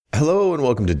Hello and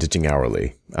welcome to Ditching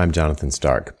Hourly. I'm Jonathan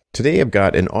Stark. Today I've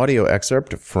got an audio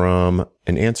excerpt from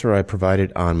an answer I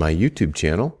provided on my YouTube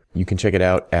channel. You can check it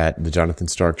out at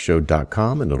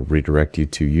thejonathanstarkshow.com and it'll redirect you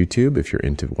to YouTube if you're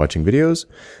into watching videos.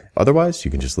 Otherwise, you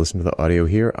can just listen to the audio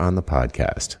here on the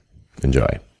podcast.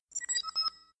 Enjoy.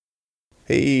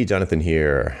 Hey, Jonathan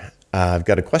here. I've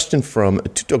got a question from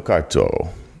Tutokarto,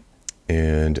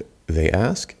 and they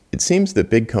ask, it seems that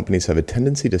big companies have a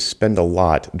tendency to spend a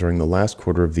lot during the last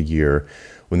quarter of the year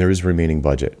when there is remaining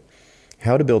budget.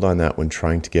 How to build on that when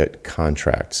trying to get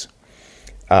contracts?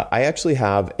 I actually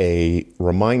have a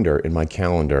reminder in my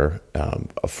calendar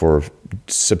for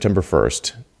September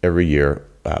 1st every year.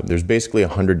 There's basically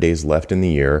 100 days left in the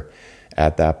year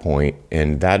at that point,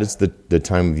 and that is the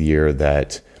time of year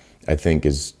that I think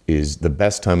is the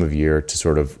best time of year to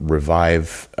sort of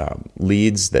revive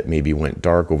leads that maybe went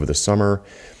dark over the summer,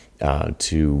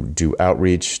 to do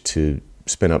outreach, to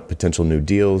spin up potential new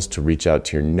deals, to reach out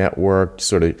to your network, to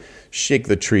sort of shake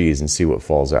the trees and see what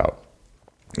falls out.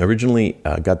 I originally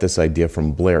got this idea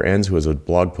from Blair Enns, who has a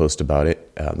blog post about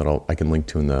it that I can link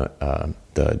to in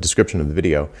the description of the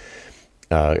video.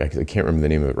 I can't remember the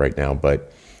name of it right now,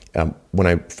 but when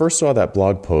I first saw that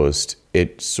blog post,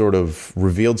 it sort of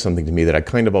revealed something to me that I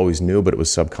kind of always knew, but it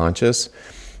was subconscious,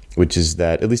 which is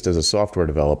that, at least as a software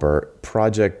developer,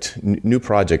 new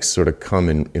projects sort of come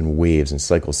in waves and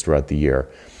cycles throughout the year.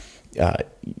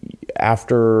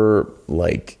 After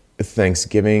like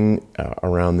Thanksgiving,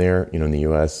 around there, in the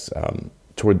US,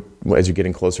 as you're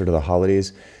getting closer to the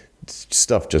holidays,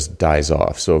 stuff just dies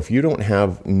off. So if you don't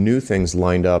have new things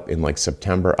lined up in like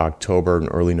September, October, and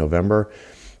early November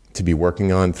to be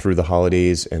working on through the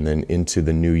holidays and then into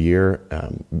the new year,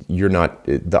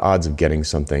 the odds of getting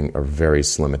something are very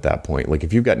slim at that point. Like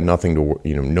if you've got nothing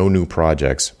no new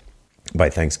projects by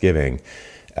Thanksgiving,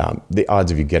 the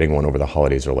odds of you getting one over the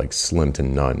holidays are like slim to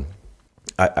none.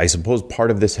 I suppose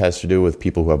part of this has to do with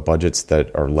people who have budgets that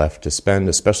are left to spend,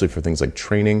 especially for things like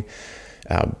training.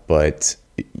 But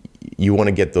you want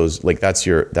to get those, like that's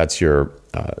your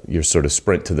sort of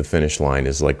sprint to the finish line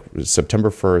is like September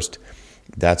 1st.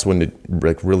 That's when to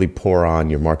really pour on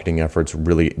your marketing efforts,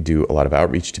 really do a lot of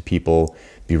outreach to people,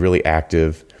 be really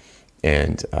active,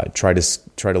 and try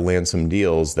to land some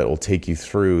deals that will take you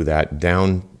through that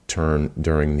downturn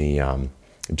during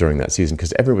that season.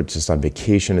 Because everyone's just on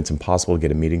vacation, it's impossible to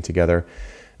get a meeting together.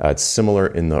 It's similar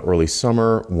in the early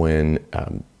summer when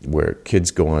where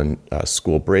kids go on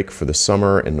school break for the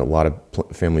summer, and a lot of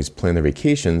families plan their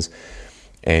vacations.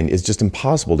 And it's just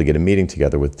impossible to get a meeting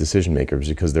together with decision makers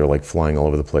because they're like flying all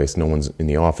over the place. No one's in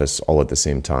the office all at the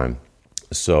same time.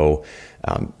 So,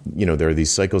 there are these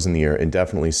cycles in the year, and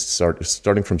definitely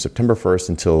starting from September 1st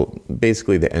until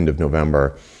basically the end of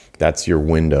November, that's your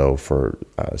window for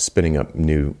spinning up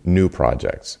new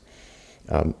projects.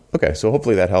 Okay, so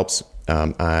hopefully that helps.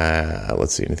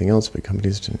 Let's see, anything else? Big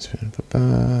companies.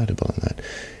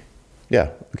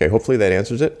 Yeah, okay, hopefully that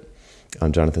answers it.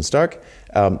 I'm Jonathan Stark.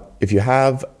 If you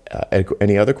have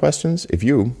any other questions, if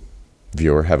you,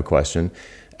 viewer, have a question,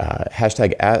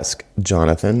 hashtag Ask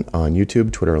Jonathan on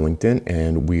YouTube, Twitter, or LinkedIn,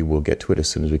 and we will get to it as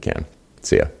soon as we can.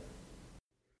 See ya.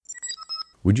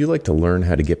 Would you like to learn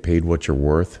how to get paid what you're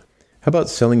worth? How about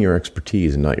selling your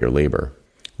expertise and not your labor?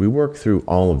 We work through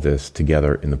all of this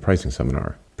together in the pricing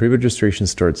seminar. Pre-registration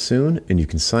starts soon, and you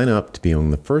can sign up to be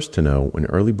among the first to know when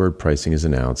early bird pricing is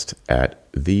announced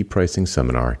at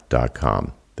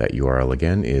thepricingseminar.com. That URL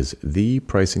again is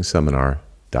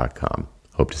thepricingseminar.com.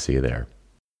 Hope to see you there.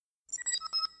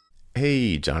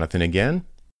 Hey, Jonathan again.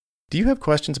 Do you have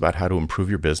questions about how to improve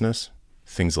your business?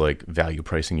 Things like value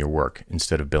pricing your work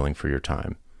instead of billing for your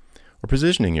time, or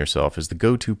positioning yourself as the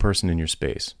go-to person in your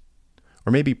space.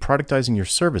 Or maybe productizing your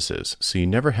services so you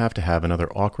never have to have another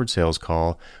awkward sales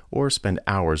call or spend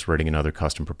hours writing another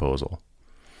custom proposal.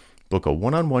 Book a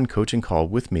one-on-one coaching call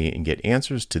with me and get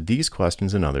answers to these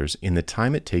questions and others in the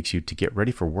time it takes you to get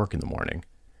ready for work in the morning.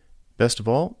 Best of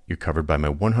all, you're covered by my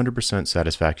 100%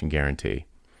 satisfaction guarantee.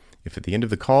 If at the end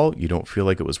of the call you don't feel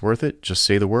like it was worth it, just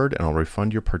say the word and I'll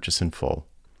refund your purchase in full.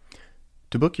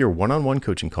 To book your one-on-one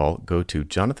coaching call, go to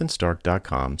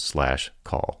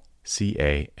jonathanstark.com/call.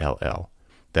 CALL.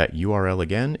 That URL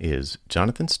again is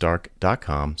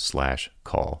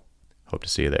jonathanstark.com/call. Hope to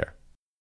see you there.